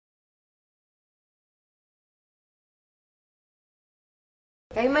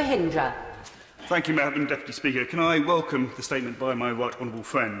Gagan Mohindra. Thank you, Madam Deputy Speaker. Can I welcome the statement by my right honourable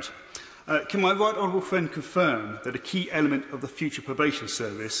friend? Can my right honourable friend confirm that a key element of the future probation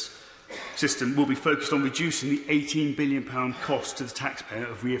service system will be focused on reducing the £18 billion cost to the taxpayer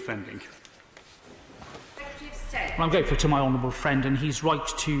of reoffending? Well, I'm grateful to my honourable friend, and he's right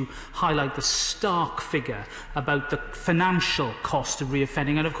to highlight the stark figure about the financial cost of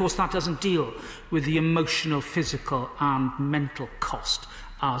reoffending, and of course that doesn't deal with the emotional, physical and mental cost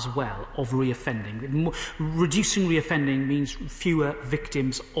as well of reoffending. Reducing reoffending means fewer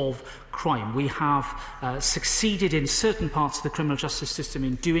victims of crime. We have succeeded in certain parts of the criminal justice system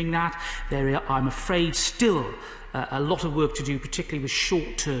in doing that. There are, I'm afraid, still a lot of work to do, particularly with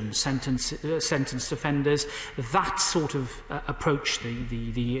short-term sentenced offenders. That sort of approach,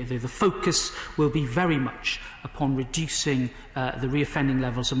 the focus will be very much upon reducing the reoffending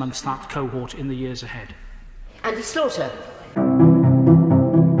levels amongst that cohort in the years ahead. Andy Slaughter.